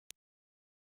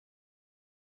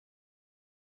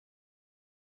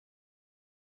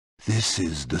This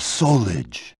is the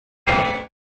Soulage.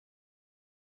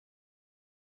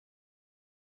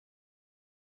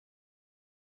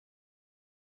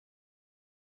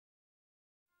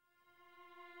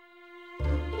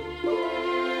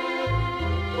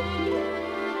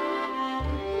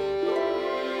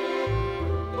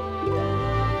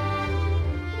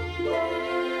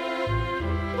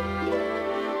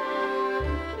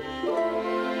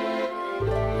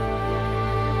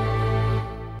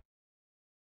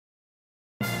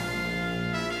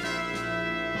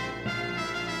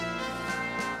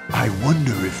 I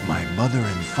wonder if my mother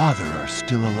and father are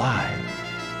still alive.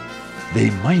 They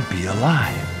might be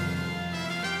alive.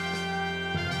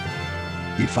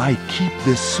 If I keep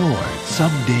this sword,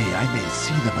 someday I may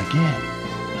see them again.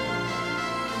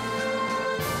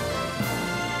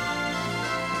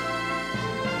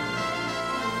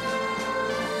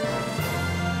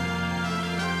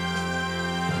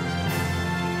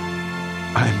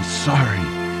 I'm sorry,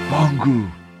 Bangu.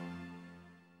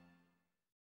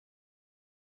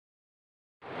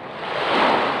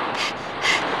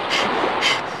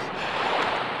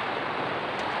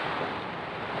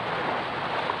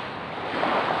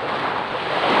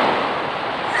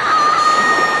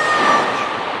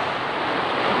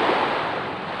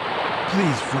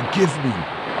 Please forgive me,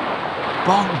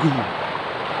 Bangu.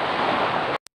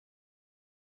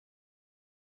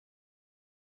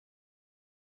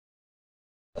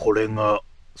 This is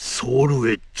Soul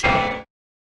Edge.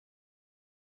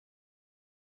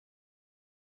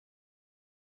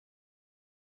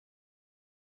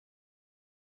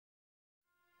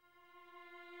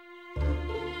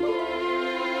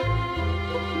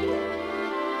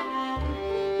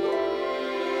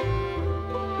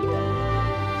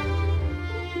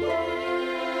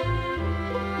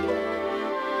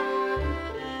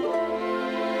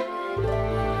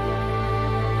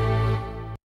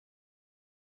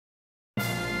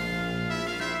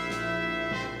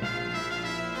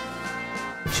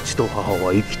父と母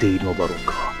は生きているのだろう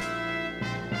か。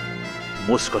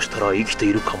もしかしたら生きて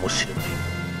いるかもしれない。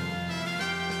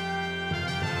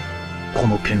こ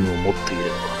の剣を持っていれ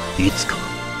ばい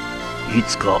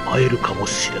つか会えるかも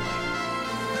しれない。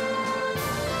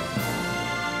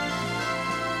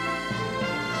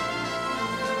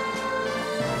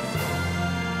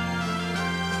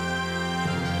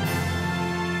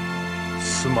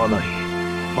すまない、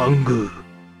バングー。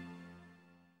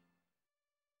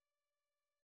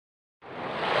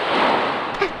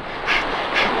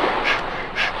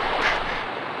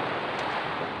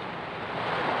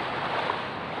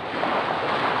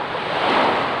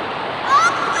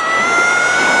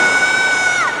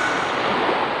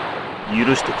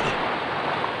許してくれ、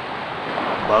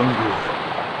バングー。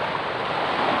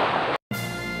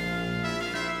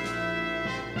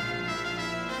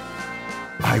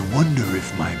I wonder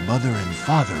if my mother and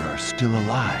father are still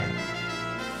alive.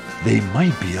 They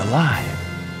might be alive.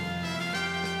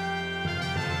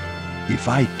 If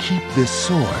I keep this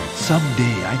sword,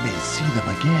 someday I may see them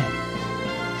again.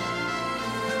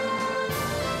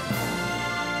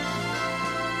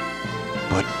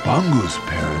 But Bangu's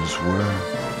parents were...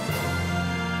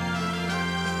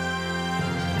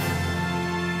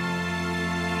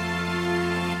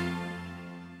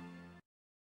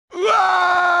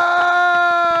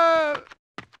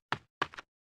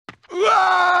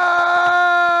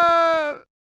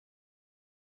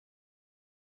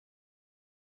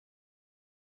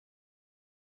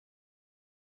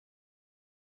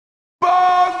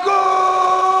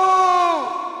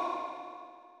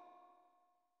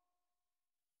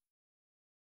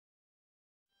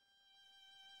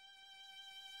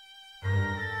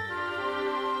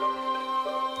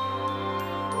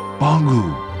 Bangu,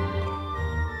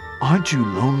 aren't you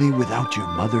lonely without your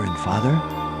mother and father?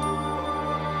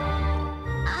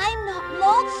 I'm not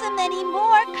lonesome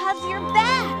anymore 'cause you're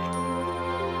back.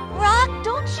 Rock,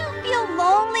 don't you feel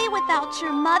lonely without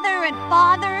your mother and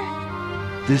father?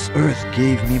 This earth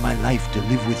gave me my life to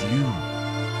live with you.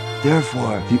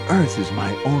 Therefore, the earth is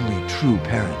my only true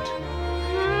parent.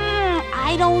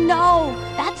 I don't know.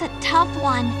 That's a tough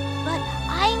one. But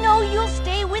I know you'll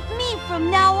stay with me from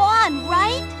now on,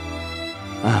 right?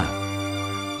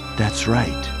 That's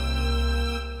right.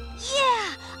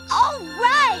 Yeah, all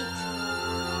right!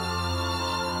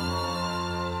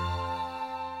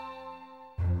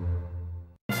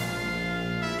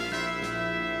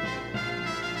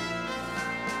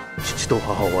 父と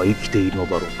母は生きているの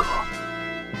だろうか。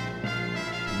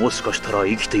もしかしたら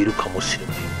生きているかもしれ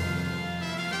ない。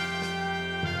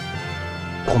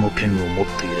この剣を持っ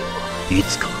ていればい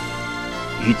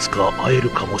つか会える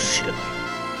かもしれない。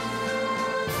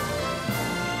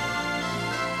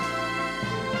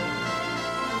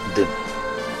で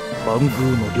バングー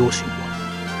の両親は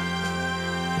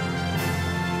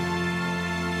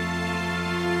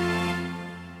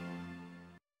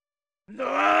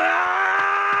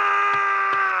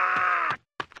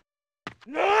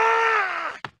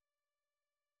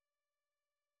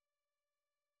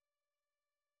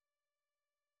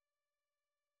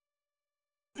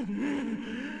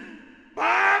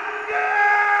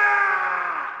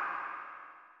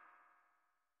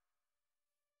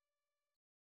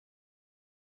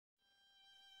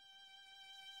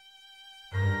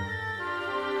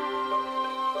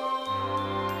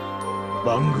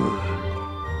バング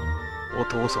ー、お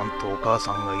父さんとお母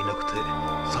さんがいなくて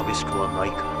寂しくはな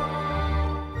いか。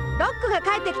ロックが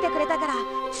帰ってきてくれたから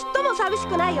ちっとも寂し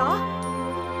くないよ。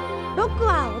ロック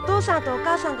はお父さんとお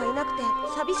母さんがいなくて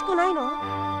寂しくないの？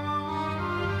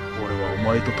俺はお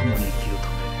前と共に生きるた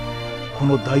めこ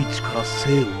の大地から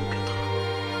生を受け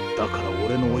た。だから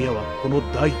俺の親はこの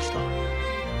大地だ。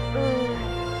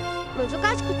難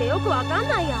しくてよくわかん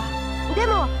ないや。で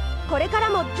もこれから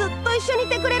もずっと一緒にい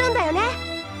てくれるんだよね。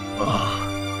あ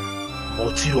あ、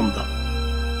もちろんだ。